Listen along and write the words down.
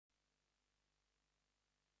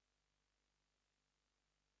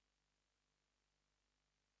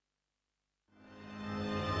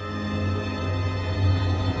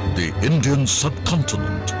The Indian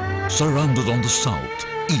subcontinent, surrounded on the south,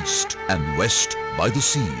 east and west by the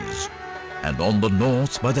seas, and on the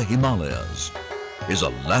north by the Himalayas, is a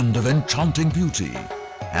land of enchanting beauty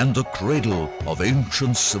and the cradle of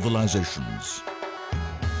ancient civilizations.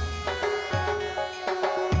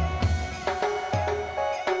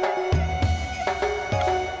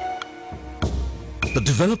 The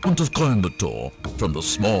development of Coimbatore, from the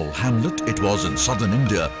small hamlet it was in southern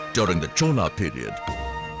India during the Chola period,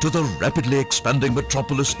 to the rapidly expanding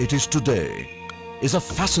metropolis it is today, is a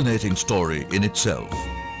fascinating story in itself.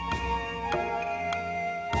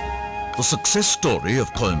 The success story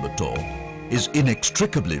of Coimbatore is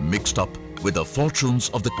inextricably mixed up with the fortunes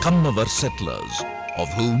of the Kammavar settlers, of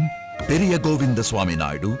whom Periya Govindaswamy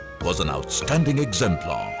Naidu was an outstanding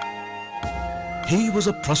exemplar. He was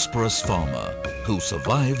a prosperous farmer who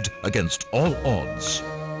survived against all odds.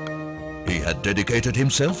 He had dedicated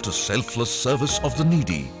himself to selfless service of the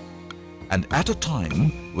needy, and at a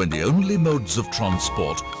time when the only modes of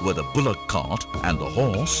transport were the bullock cart and the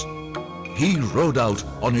horse, he rode out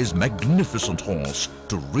on his magnificent horse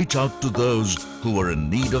to reach out to those who were in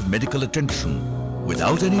need of medical attention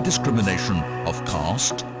without any discrimination of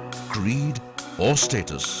caste, creed or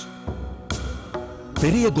status.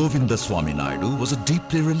 Periya Govindaswamy Naidu was a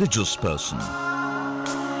deeply religious person.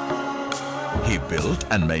 He built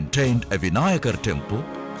and maintained a Vinayakar temple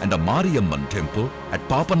and a Mariamman temple at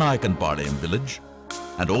Papanayakanpalayam village,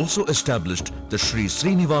 and also established the Shri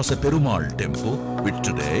Srinivasa Perumal temple, which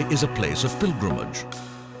today is a place of pilgrimage.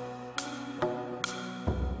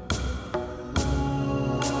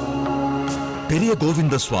 Periya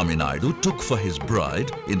Govindaswamy Naidu took for his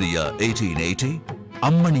bride in the year 1880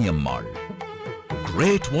 Ammaniyammal.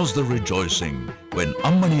 Great was the rejoicing when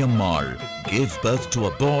Ammaniyammal gave birth to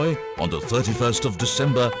a boy on the 31st of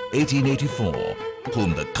December 1884,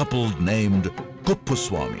 whom the couple named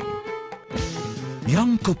Kuppuswamy.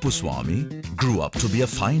 Young Kuppuswamy grew up to be a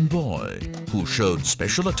fine boy who showed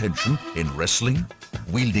special attention in wrestling,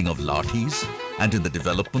 wielding of lathis, and in the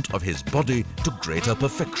development of his body to greater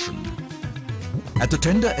perfection. At the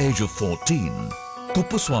tender age of 14,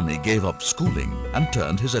 Kuppuswamy gave up schooling and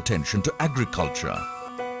turned his attention to agriculture.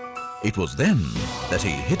 It was then that he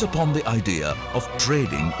hit upon the idea of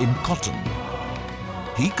trading in cotton.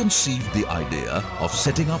 He conceived the idea of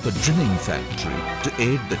setting up a ginning factory to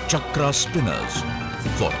aid the chakra spinners,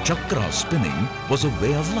 for chakra spinning was a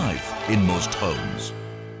way of life in most homes.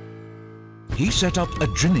 He set up a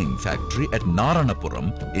ginning factory at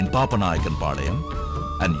Naranapuram in Papanayakanpalayam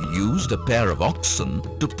and used a pair of oxen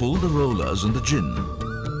to pull the rollers in the gin.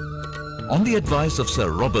 On the advice of Sir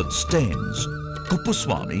Robert Staines,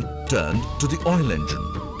 Kuppuswamy turned to the oil engine.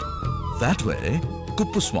 That way,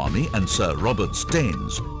 Kuppuswamy and Sir Robert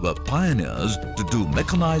Staines were pioneers to do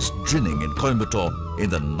mechanized ginning in Coimbatore in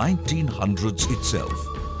the 1900s itself.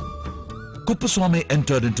 Kuppuswamy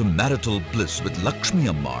entered into marital bliss with Lakshmi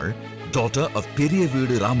Ammal, daughter of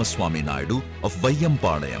Periyaveedu Ramaswamy Naidu of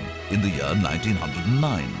Vayyampalayam in the year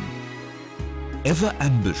 1909. Ever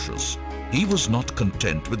ambitious, he was not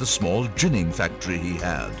content with the small ginning factory he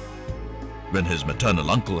had. When his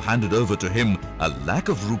maternal uncle handed over to him a lakh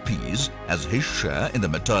of rupees as his share in the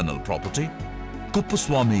maternal property,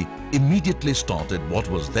 Kuppuswamy immediately started what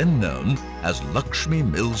was then known as Lakshmi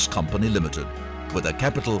Mills Company Limited with a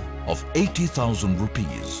capital of 80,000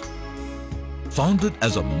 rupees. Founded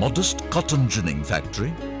as a modest cotton ginning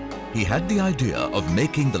factory, he had the idea of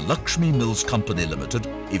making the Lakshmi Mills Company Limited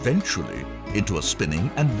eventually into a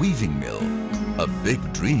spinning and weaving mill. A big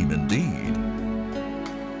dream indeed.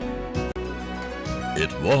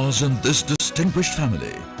 It was in this distinguished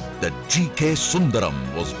family that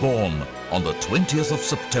Shri.G.K.Sundaram was born on the 20th of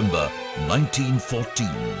September 1914.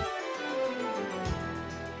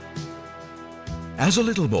 As a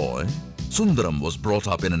little boy, Sundaram was brought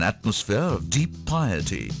up in an atmosphere of deep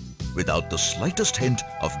piety, without the slightest hint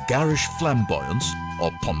of garish flamboyance or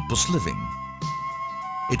pompous living.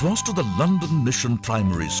 It was to the London Mission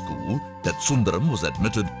Primary School that Sundaram was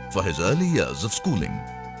admitted for his early years of schooling.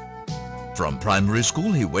 From primary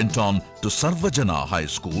school, he went on to Sarvajana High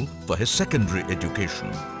School for his secondary education.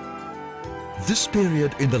 This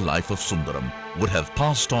period in the life of Sundaram would have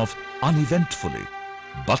passed off uneventfully,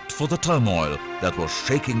 but for the turmoil that was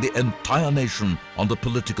shaking the entire nation on the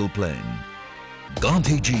political plane.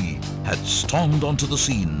 Gandhiji had stormed onto the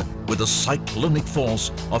scene with the cyclonic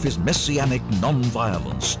force of his messianic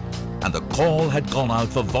non-violence, and the call had gone out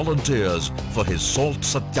for volunteers for his salt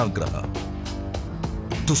satyagraha.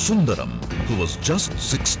 To Sundaram, who was just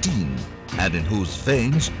 16 and in whose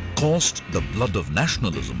veins coursed the blood of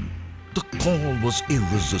nationalism, the call was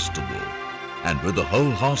irresistible, and with the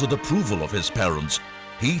wholehearted approval of his parents,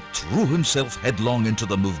 he threw himself headlong into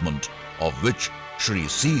the movement, of which Shri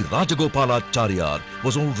C. Rajagopalacharya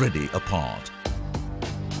was already a part.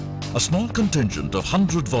 A small contingent of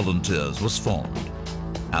 100 volunteers was formed,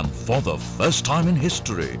 and for the first time in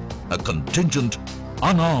history, a contingent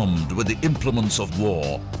unarmed with the implements of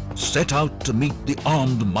war set out to meet the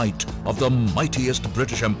armed might of the mightiest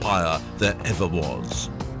British Empire there ever was.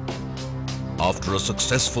 After a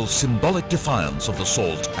successful symbolic defiance of the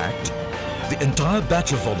SALT Act, the entire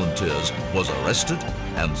batch of volunteers was arrested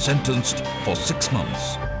and sentenced for 6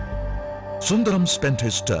 months. Sundaram spent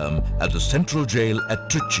his term at the central jail at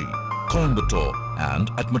Trichy, Coimbatore and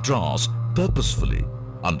at Madras purposefully,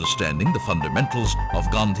 understanding the fundamentals of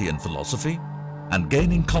Gandhian philosophy and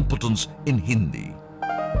gaining competence in Hindi.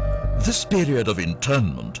 This period of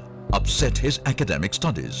internment upset his academic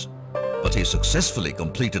studies, but he successfully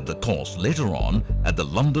completed the course later on at the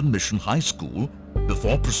London Mission High School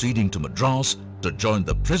before proceeding to Madras to join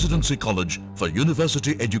the Presidency College for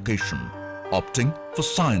University Education, opting for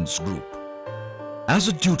Science Group. As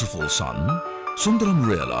a dutiful son, Sundaram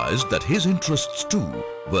realized that his interests too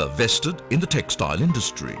were vested in the textile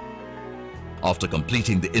industry. After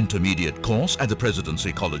completing the intermediate course at the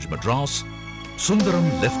Presidency College Madras,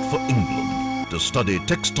 Sundaram left for England to study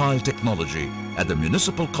textile technology at the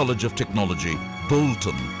Municipal College of Technology,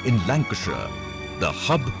 Bolton in Lancashire, the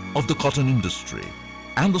hub of the cotton industry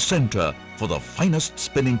and the centre for the finest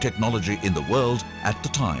spinning technology in the world at the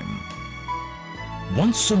time.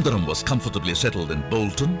 Once Sundaram was comfortably settled in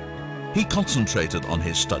Bolton, he concentrated on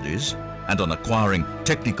his studies and on acquiring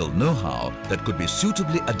technical know-how that could be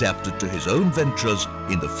suitably adapted to his own ventures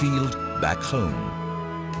in the field back home.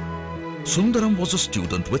 Sundaram was a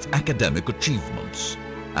student with academic achievements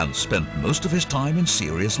and spent most of his time in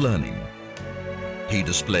serious learning. He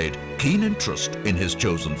displayed keen interest in his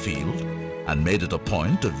chosen field and made it a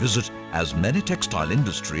point to visit as many textile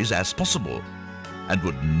industries as possible and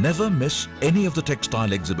would never miss any of the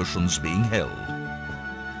textile exhibitions being held.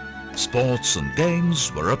 Sports and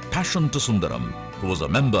games were a passion to Sundaram, who was a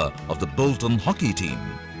member of the Bolton hockey team.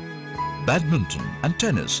 Badminton and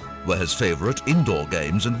tennis were his favourite indoor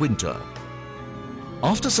games in winter.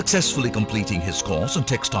 After successfully completing his course in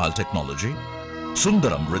textile technology,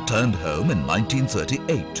 Sundaram returned home in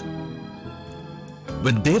 1938.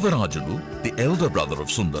 When Devarajulu, the elder brother of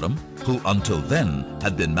Sundaram, who until then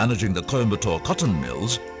had been managing the Coimbatore cotton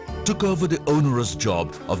mills, took over the onerous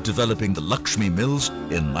job of developing the Lakshmi mills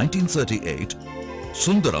in 1938,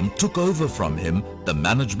 Sundaram took over from him the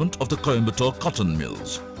management of the Coimbatore cotton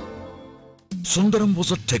mills. Sundaram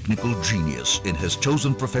was a technical genius in his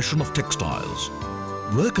chosen profession of textiles.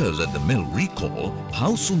 Workers at the mill recall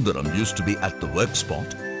how Sundaram used to be at the work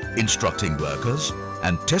spot, instructing workers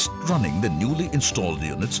and test running the newly installed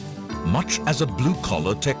units much as a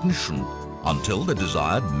blue-collar technician until the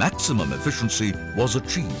desired maximum efficiency was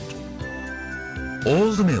achieved.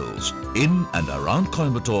 All the mills in and around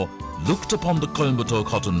Coimbatore looked upon the Coimbatore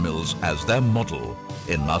cotton mills as their model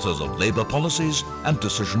in matters of labour policies and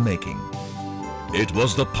decision-making. It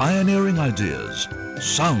was the pioneering ideas,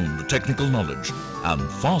 sound technical knowledge and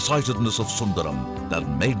far-sightedness of Sundaram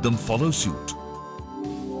that made them follow suit.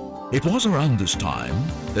 It was around this time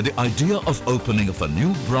that the idea of opening of a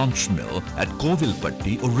new branch mill at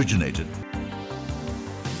Kovilpatti originated.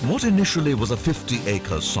 What initially was a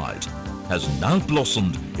 50-acre site has now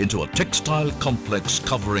blossomed into a textile complex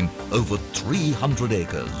covering over 300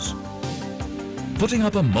 acres. Putting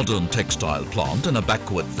up a modern textile plant in a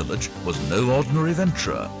backward village was no ordinary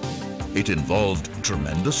venture. It involved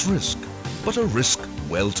tremendous risk, but a risk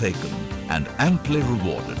well taken and amply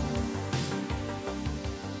rewarded.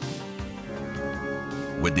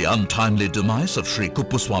 With the untimely demise of Sri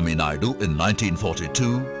Kuppuswamy Naidu in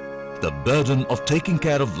 1942, the burden of taking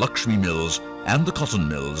care of Lakshmi mills and the cotton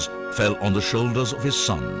mills fell on the shoulders of his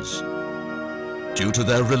sons. Due to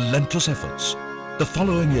their relentless efforts, the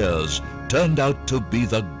following years turned out to be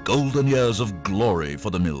the golden years of glory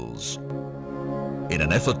for the mills. In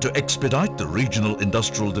an effort to expedite the regional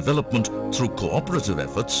industrial development through cooperative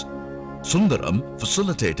efforts, Sundaram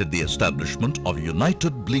facilitated the establishment of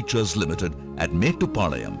United Bleachers Limited at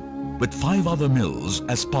Mettupalayam with 5 other mills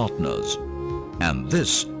as partners, and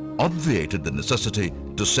this obviated the necessity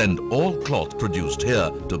to send all cloth produced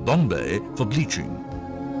here to Bombay for bleaching.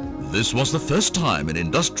 This was the first time in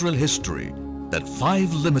industrial history that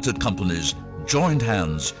 5 limited companies joined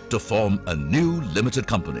hands to form a new limited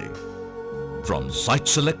company. From site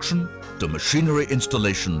selection to machinery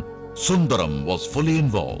installation, Sundaram was fully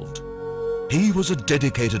involved. He was a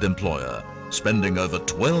dedicated employer, spending over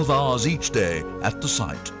 12 hours each day at the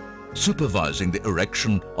site, supervising the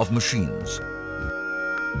erection of machines.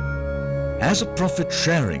 As a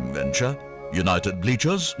profit-sharing venture, United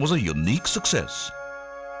Bleachers was a unique success.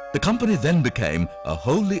 The company then became a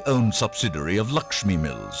wholly owned subsidiary of Lakshmi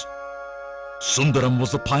Mills. Sundaram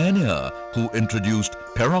was the pioneer who introduced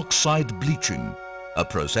peroxide bleaching, a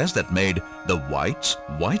process that made the whites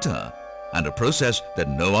whiter, and a process that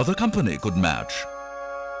no other company could match.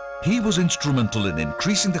 He was instrumental in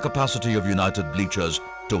increasing the capacity of United Bleachers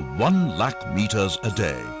to 1 lakh meters a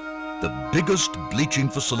day, the biggest bleaching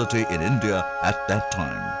facility in India at that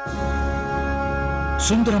time.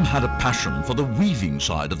 Sundaram had a passion for the weaving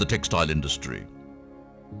side of the textile industry.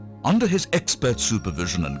 Under his expert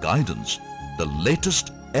supervision and guidance, the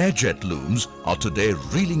latest air-jet looms are today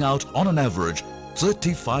reeling out on an average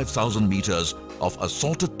 35,000 meters of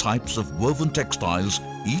assorted types of woven textiles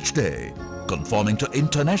each day, conforming to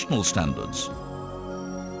international standards.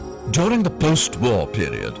 During the post-war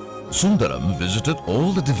period, Sundaram visited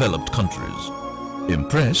all the developed countries.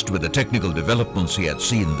 Impressed with the technical developments he had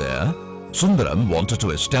seen there, Sundaram wanted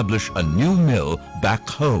to establish a new mill back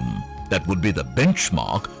home that would be the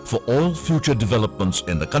benchmark for all future developments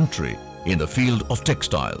in the country in the field of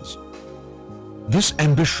textiles. This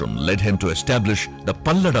ambition led him to establish the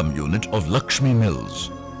Palladam unit of Lakshmi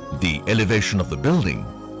Mills. The elevation of the building,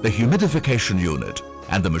 the humidification unit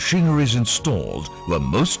and the machineries installed were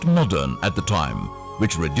most modern at the time,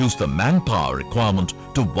 which reduced the manpower requirement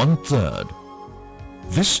to 1/3.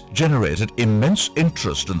 This generated immense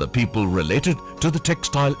interest in the people related to the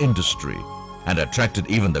textile industry and attracted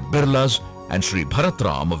even the Birlas and Sri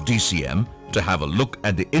Bharatram of DCM to have a look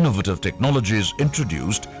at the innovative technologies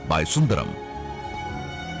introduced by Sundaram.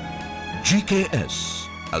 GKS,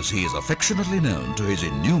 as he is affectionately known to his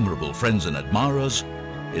innumerable friends and admirers,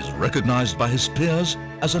 is recognized by his peers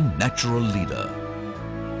as a natural leader.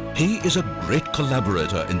 He is a great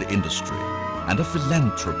collaborator in the industry and a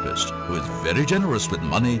philanthropist who is very generous with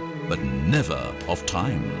money but never of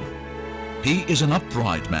time. He is an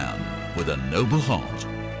upright man with a noble heart.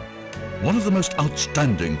 One of the most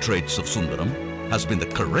outstanding traits of Sundaram has been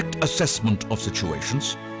the correct assessment of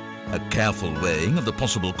situations, a careful weighing of the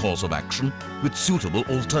possible course of action with suitable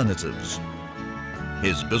alternatives.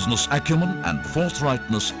 His business acumen and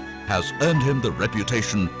forthrightness has earned him the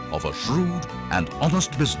reputation of a shrewd and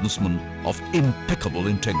honest businessman of impeccable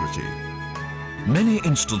integrity. Many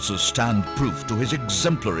instances stand proof to his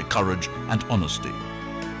exemplary courage and honesty.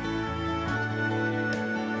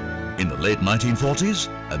 In the late 1940s,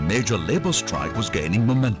 a major labour strike was gaining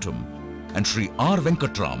momentum, and Sri R.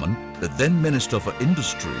 Venkatraman, the then Minister for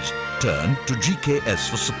Industries, turned to GKS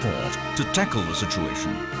for support to tackle the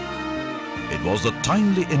situation. It was the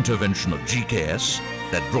timely intervention of GKS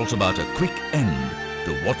that brought about a quick end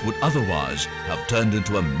to what would otherwise have turned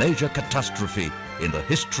into a major catastrophe in the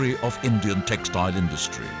history of Indian textile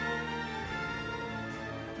industry.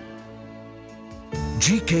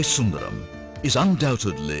 G.K.Sundaram is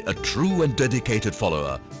undoubtedly a true and dedicated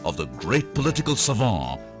follower of the great political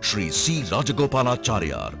savant Shri C.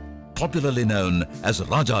 Rajagopalacharyar, popularly known as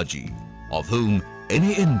Rajaji, of whom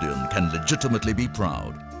any Indian can legitimately be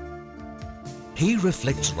proud. He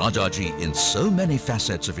reflects Rajaji in so many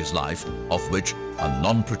facets of his life, of which a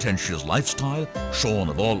non-pretentious lifestyle, shorn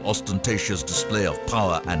of all ostentatious display of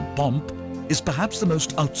power and pomp, is perhaps the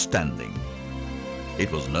most outstanding.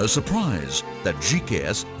 It was no surprise that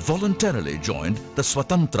GKS voluntarily joined the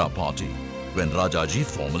Swatantra Party when Rajaji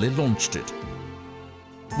formally launched it.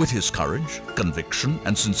 With his courage, conviction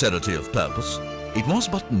and sincerity of purpose, it was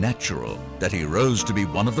but natural that he rose to be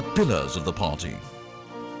one of the pillars of the party.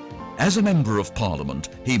 As a Member of Parliament,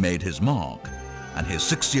 he made his mark, and his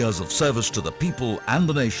 6 years of service to the people and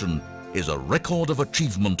the nation is a record of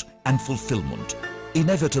achievement and fulfillment,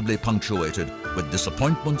 inevitably punctuated with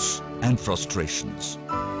disappointments and frustrations.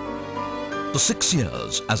 The 6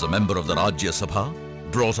 years as a member of the Rajya Sabha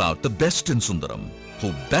brought out the best in Sundaram,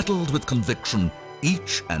 who battled with conviction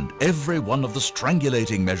each and every one of the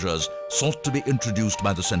strangulating measures sought to be introduced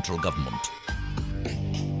by the central government.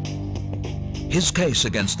 His case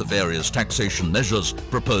against the various taxation measures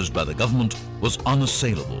proposed by the government was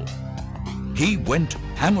unassailable. He went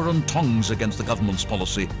hammer and tongs against the government's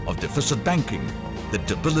policy of deficit banking, the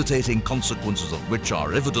debilitating consequences of which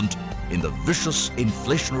are evident in the vicious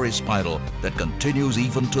inflationary spiral that continues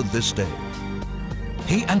even to this day.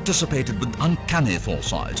 He anticipated with uncanny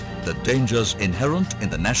foresight the dangers inherent in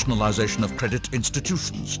the nationalization of credit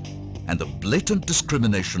institutions and the blatant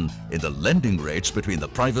discrimination in the lending rates between the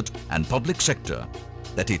private and public sector,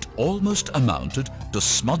 that it almost amounted to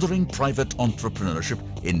smothering private entrepreneurship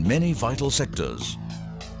in many vital sectors.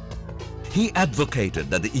 He advocated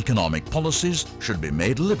that the economic policies should be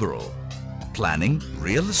made liberal, planning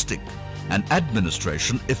realistic, and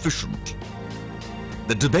administration efficient.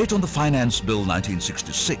 The debate on the Finance Bill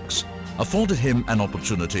 1966 afforded him an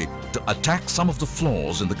opportunity to attack some of the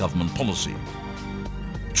flaws in the government policy.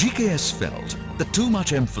 GKS felt that too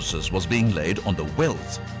much emphasis was being laid on the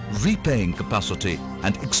wealth, repaying capacity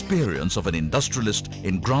and experience of an industrialist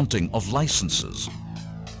in granting of licenses.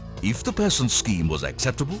 If the person's scheme was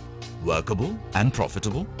acceptable, workable and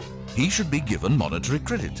profitable, he should be given monetary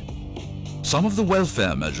credit. Some of the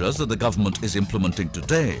welfare measures that the government is implementing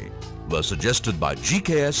today were suggested by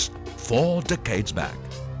GKS 4 decades back.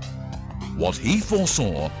 What he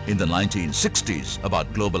foresaw in the 1960s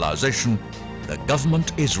about globalization, the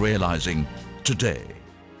government is realizing today.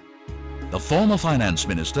 The former finance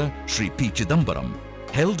minister, Shri.G.K. Sundaram,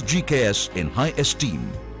 held GKS in high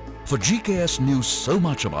esteem, for GKS knew so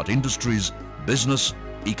much about industries, business,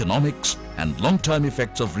 economics and long-term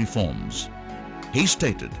effects of reforms. He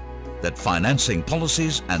stated that financing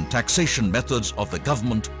policies and taxation methods of the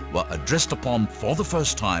government were addressed upon for the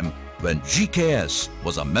first time when GKS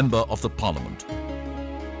was a member of the parliament.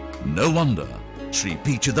 No wonder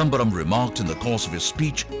Shri.G.K. Sundaram remarked in the course of his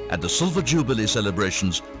speech at the Silver Jubilee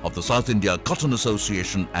celebrations of the South India Cotton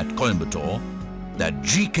Association at Coimbatore that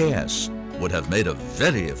GKS would have made a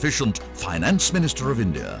very efficient Finance Minister of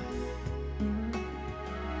India.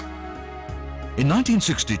 In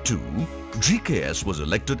 1962, GKS was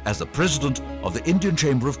elected as the President of the Indian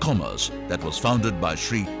Chamber of Commerce that was founded by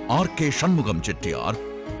Shri R.K. Shanmugam Chettiar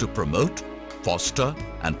to promote, foster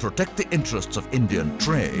and protect the interests of Indian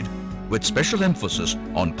trade with special emphasis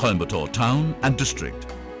on Coimbatore town and district.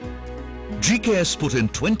 GKS put in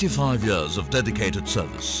 25 years of dedicated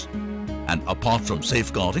service, and apart from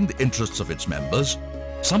safeguarding the interests of its members,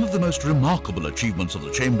 some of the most remarkable achievements of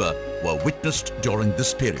the Chamber were witnessed during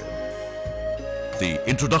this period. The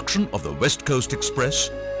introduction of the West Coast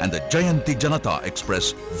Express and the Jayanti Janata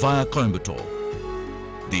Express via Coimbatore.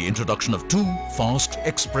 The introduction of 2 fast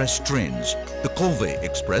express trains, the Kovai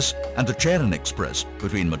Express and the Cheran Express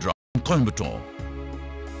between Madras and Coimbatore.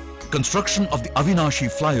 Construction of the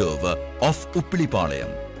Avinashi flyover off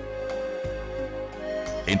Uppilipalayam.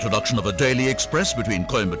 Introduction of a daily express between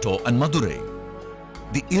Coimbatore and Madurai.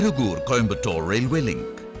 The Irugur-Coimbatore railway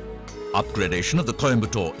link. Upgradation of the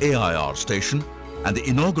Coimbatore AIR station and the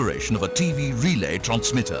inauguration of a TV relay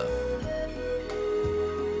transmitter.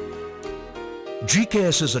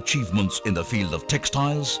 GKS's achievements in the field of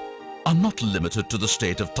textiles are not limited to the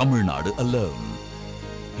state of Tamil Nadu alone.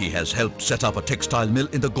 He has helped set up a textile mill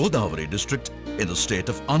in the Godavari district in the state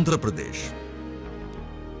of Andhra Pradesh.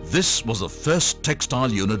 This was the first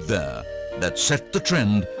textile unit there that set the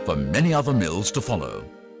trend for many other mills to follow.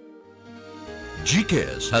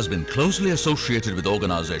 GKS has been closely associated with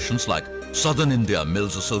organizations like Southern India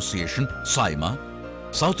Mills Association, SIMA,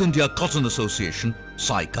 South India Cotton Association,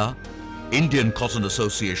 SICA, Indian Cotton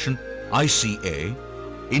Association, ICA,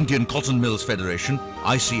 Indian Cotton Mills Federation,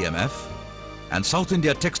 ICMF, and South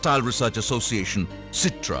India Textile Research Association,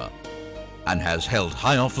 CITRA, and has held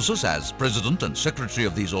high offices as President and Secretary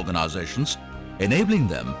of these organizations, enabling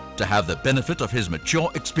them to have the benefit of his mature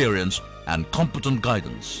experience and competent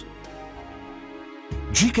guidance.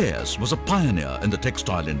 GKS was a pioneer in the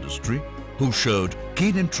textile industry who showed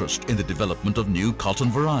keen interest in the development of new cotton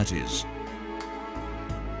varieties.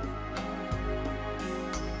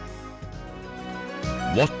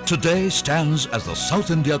 What today stands as the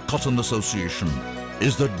South India Cotton Association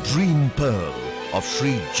is the dream pearl of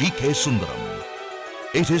Shri.G.K. Sundaram.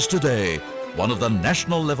 It is today one of the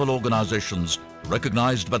national level organizations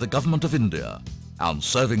recognized by the Government of India and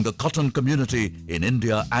serving the cotton community in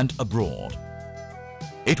India and abroad.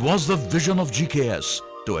 It was the vision of GKS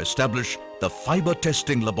to establish the fiber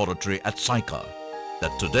testing laboratory at SICA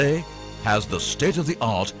that today has the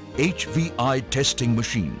state-of-the-art HVI testing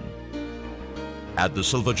machine. At the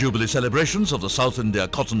Silver Jubilee celebrations of the South India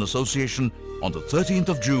Cotton Association on the 13th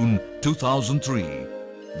of June 2003,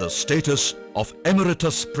 the status of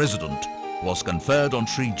Emeritus President was conferred on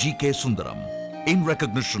Shri.G.K. Sundaram in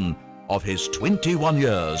recognition of his 21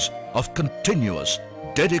 years of continuous,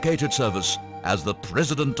 dedicated service as the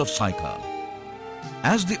President of SICA.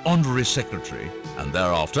 As the Honorary Secretary and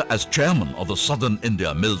thereafter as Chairman of the Southern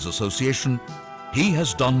India Mills Association, he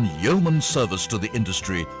has done yeoman service to the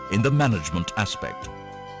industry in the management aspect.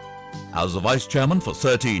 As the Vice Chairman for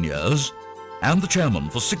 13 years and the Chairman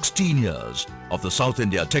for 16 years of the South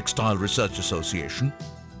India Textile Research Association,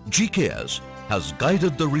 GKS has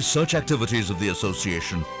guided the research activities of the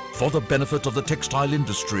association for the benefit of the textile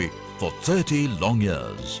industry for 30 long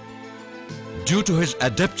years. Due to his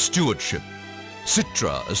adept stewardship,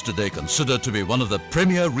 CITRA is today considered to be one of the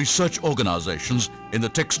premier research organizations in the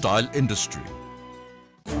textile industry.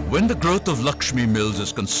 When the growth of Lakshmi Mills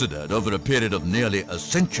is considered over a period of nearly a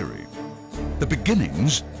century, the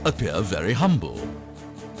beginnings appear very humble.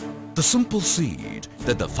 The simple seed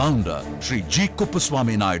that the founder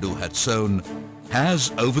Shri.G.K.Sundaram had sown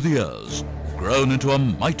has over the years grown into a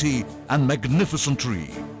mighty and magnificent tree,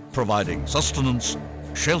 providing sustenance,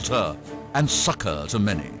 shelter and succor to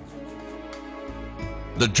many.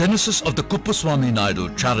 The genesis of the Kuppaswamy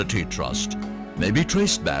Naidu Charity Trust may be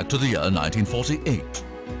traced back to the year 1948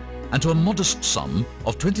 and to a modest sum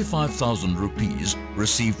of 25,000 rupees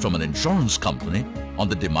received from an insurance company on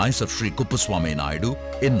the demise of Shri Kuppaswamy Naidu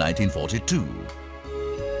in 1942.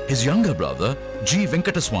 His younger brother G.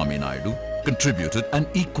 Venkataswamy Naidu contributed an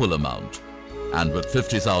equal amount, and with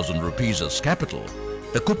 50,000 rupees as capital,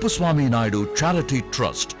 the Kuppaswamy Naidu Charity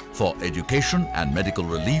Trust for Education and Medical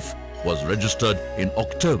Relief was registered in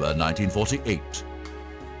October 1948.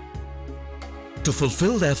 To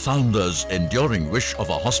fulfill their founder's enduring wish of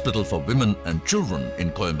a hospital for women and children in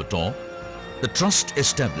Coimbatore, the trust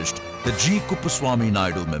established the G. Kuppaswamy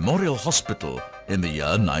Naidu Memorial Hospital in the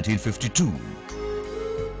year 1952.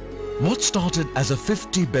 What started as a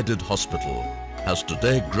 50-bedded hospital has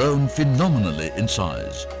today grown phenomenally in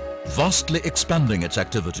size, vastly expanding its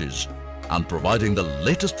activities and providing the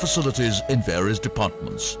latest facilities in various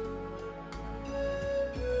departments.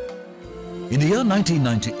 In the year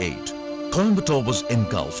 1998, Coimbatore was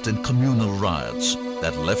engulfed in communal riots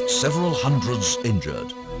that left several hundreds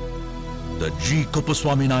injured. The G.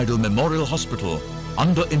 Kuppaswamy Naidu Memorial Hospital,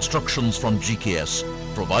 under instructions from GKS,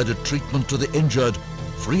 provided treatment to the injured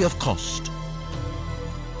free of cost.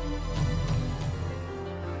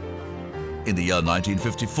 In the year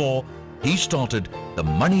 1954, he started the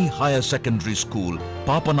Mani Higher Secondary School,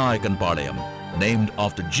 Papanayakanpalayam, named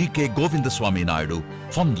after G.K. Govindaswamy Naidu,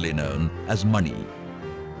 fondly known as Mani.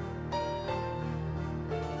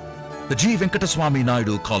 The G. Venkataswamy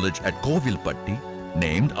Naidu College at Kovilpatti,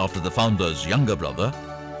 named after the founder's younger brother,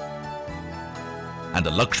 and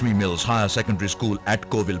the Lakshmi Mills Higher Secondary School at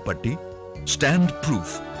Kovilpatti stand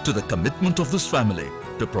proof to the commitment of this family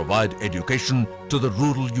to provide education to the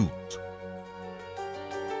rural youth.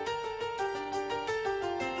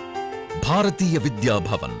 Bharatiya Vidya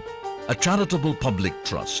Bhavan, a charitable public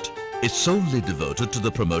trust, is solely devoted to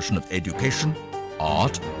the promotion of education,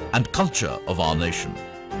 art and culture of our nation.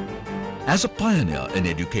 As a pioneer in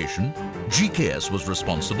education, GKS was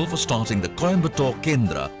responsible for starting the Coimbatore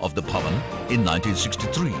Kendra of the Bhavan in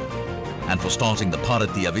 1963 and for starting the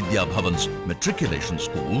Bharatiya Vidya Bhavan's matriculation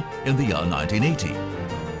school in the year 1980.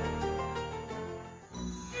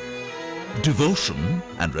 Devotion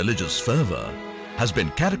and religious fervor has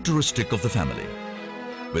been characteristic of the family.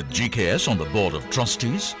 With GKS on the board of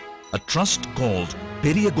trustees, a trust called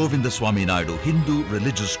Periya Govindaswamy Naidu Hindu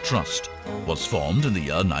Religious Trust was formed in the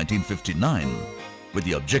year 1959 with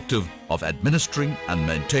the objective of administering and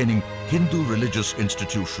maintaining Hindu religious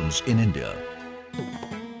institutions in India.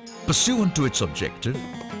 Pursuant to its objective,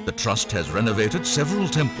 the trust has renovated several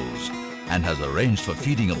temples and has arranged for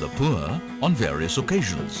feeding of the poor on various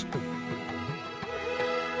occasions.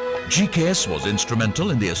 GKS was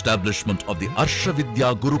instrumental in the establishment of the Arsha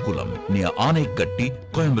Vidya Gurukulam near Anekatti,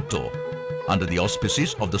 Coimbatore, under the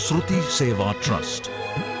auspices of the Shruti Seva Trust.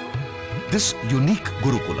 This unique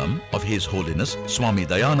Gurukulam of His Holiness Swami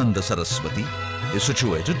Dayananda Saraswati is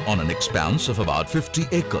situated on an expanse of about 50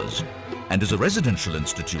 acres and is a residential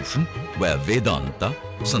institution where Vedanta,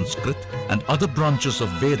 Sanskrit and other branches of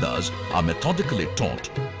Vedas are methodically taught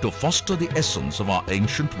to foster the essence of our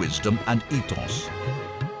ancient wisdom and ethos.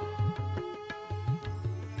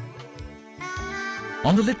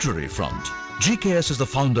 On the literary front, GKS is the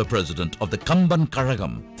founder-president of the Kamban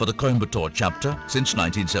Karagam for the Coimbatore chapter since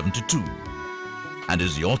 1972 and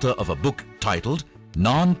is the author of a book titled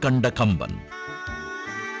Nan Kanda Kamban.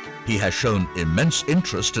 He has shown immense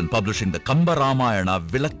interest in publishing the Kamba Ramayana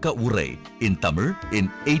Vilakka Urai in Tamil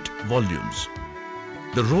in 8 volumes.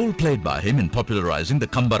 The role played by him in popularizing the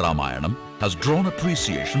Kamba Ramayanam has drawn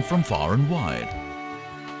appreciation from far and wide.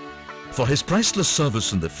 For his priceless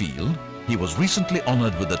service in the field, he was recently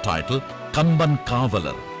honored with the title Kamban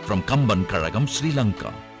Kavalar from Kamban Karagam, Sri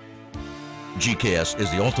Lanka. GKS is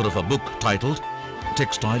the author of a book titled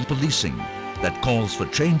Textile Policing that calls for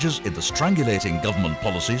changes in the strangulating government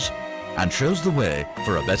policies and shows the way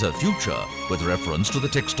for a better future with reference to the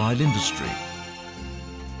textile industry.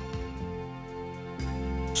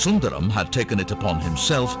 Sundaram had taken it upon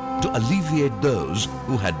himself to alleviate those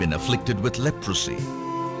who had been afflicted with leprosy.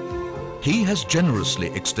 He has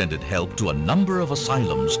generously extended help to a number of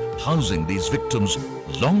asylums housing these victims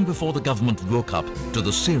long before the government woke up to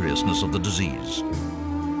the seriousness of the disease.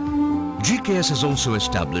 GKS has also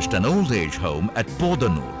established an old age home at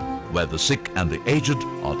Podanur where the sick and the aged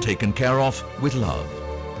are taken care of with love.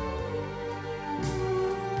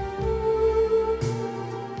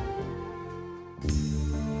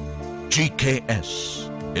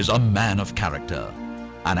 GKS is a man of character,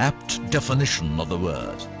 an apt definition of the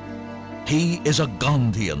word. He is a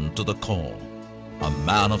Gandhian to the core, a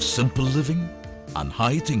man of simple living and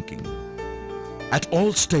high thinking. At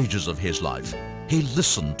all stages of his life, he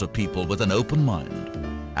listened to people with an open mind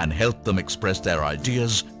and helped them express their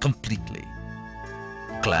ideas completely.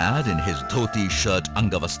 Clad in his dhoti shirt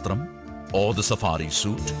Angavastram or the safari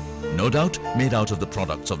suit, no doubt made out of the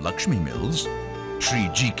products of Lakshmi Mills,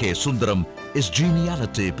 Shri.G.K.Sundaram is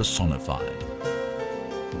geniality personified.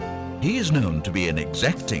 He is known to be an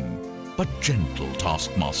exacting but gentle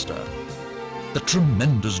taskmaster. The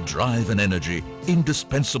tremendous drive and energy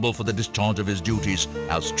indispensable for the discharge of his duties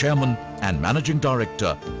as chairman and managing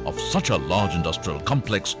director of such a large industrial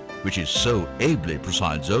complex which he so ably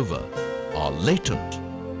presides over are latent,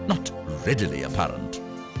 not readily apparent.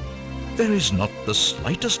 There is not the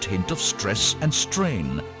slightest hint of stress and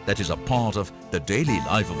strain that is a part of the daily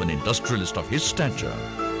life of an industrialist of his stature.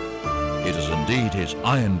 It is indeed his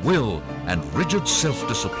iron will and rigid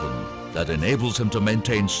self-discipline that enables him to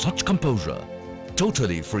maintain such composure,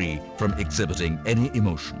 totally free from exhibiting any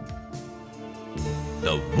emotion.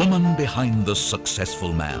 The woman behind the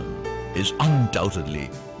successful man is undoubtedly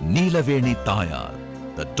Neelaveni Tayar,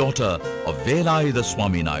 the daughter of Velayuda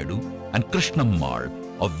Swami Naidu and Krishnammal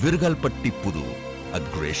of Virgalpatti Pudu, a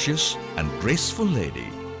gracious and graceful lady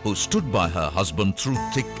who stood by her husband through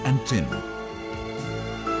thick and thin.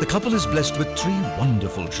 The couple is blessed with 3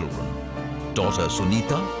 wonderful children. Daughter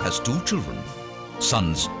Sunita has 2 children.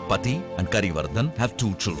 Sons Pati and Karivardhan have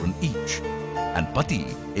 2 children each. And Pati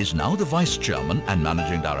is now the Vice Chairman and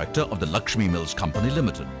Managing Director of the Lakshmi Mills Company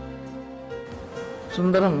Limited.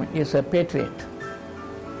 Sundaram is a patriot.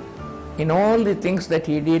 In all the things that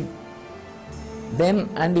he did then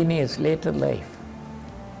and in his later life,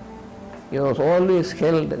 he was always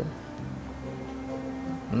held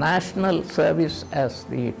national service as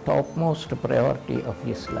the topmost priority of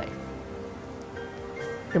his life.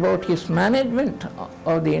 About his management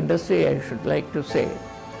of the industry, I should like to say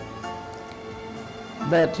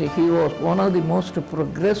that he was one of the most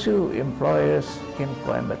progressive employers in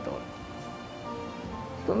Coimbatore.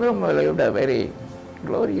 Sundaram lived a very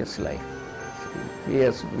glorious life. He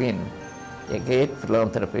has been a great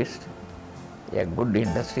philanthropist, a good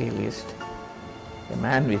industrialist, a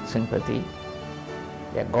man with sympathy,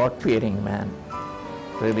 a God-fearing man,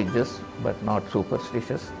 religious but not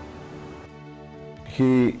superstitious.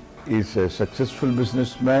 He is a successful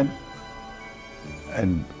businessman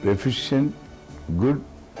and efficient, good,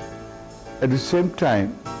 at the same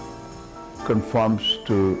time conforms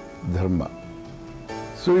to dharma.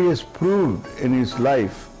 So he has proved in his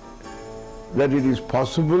life that it is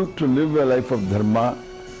possible to live a life of dharma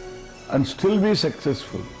and still be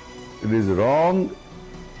successful. It is wrong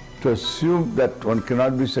to assume that one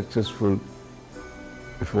cannot be successful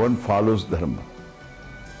if one follows dharma.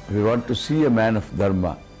 If you want to see a man of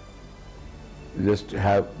dharma, you just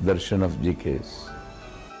have darshan of GKS.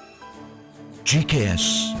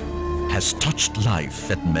 GKS has touched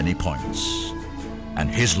life at many points, and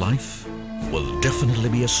his life will definitely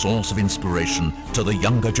be a source of inspiration to the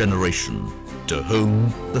younger generation to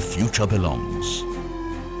whom the future belongs.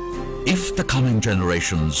 If the coming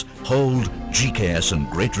generations hold GKS in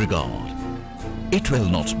great regard, it will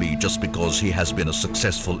not be just because he has been a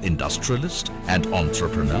successful industrialist and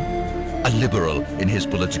entrepreneur, a liberal in his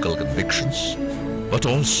political convictions, but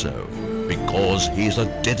also because he is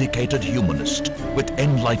a dedicated humanist with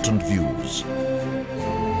enlightened views.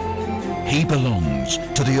 He belongs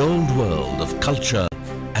to the old world of culture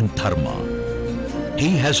and dharma.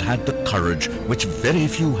 He has had the courage which very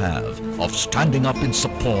few have of standing up in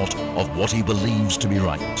support of what he believes to be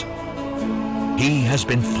right. He has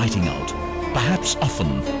been fighting out, perhaps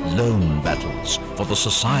often lone battles for the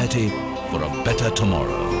society for a better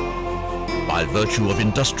tomorrow, by virtue of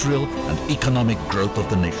industrial and economic growth of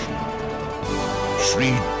the nation.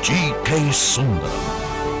 Shri.G.K.Sundaram,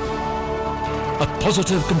 a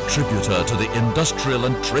positive contributor to the industrial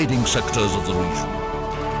and trading sectors of the region,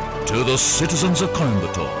 to the citizens of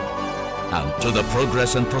Coimbatore, and to the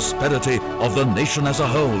progress and prosperity of the nation as a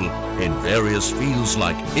whole in various fields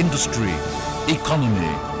like industry,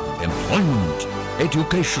 economy, employment,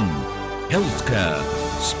 education, healthcare,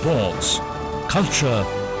 sports, culture,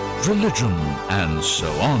 religion, and so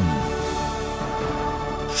on.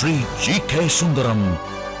 Shri.G.K.Sundaram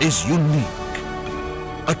is unique,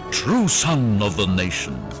 a true son of the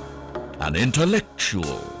nation, an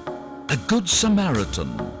intellectual, a good Samaritan,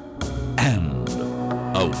 and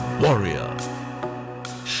a warrior,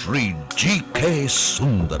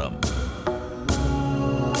 Shri.G.K.Sundaram.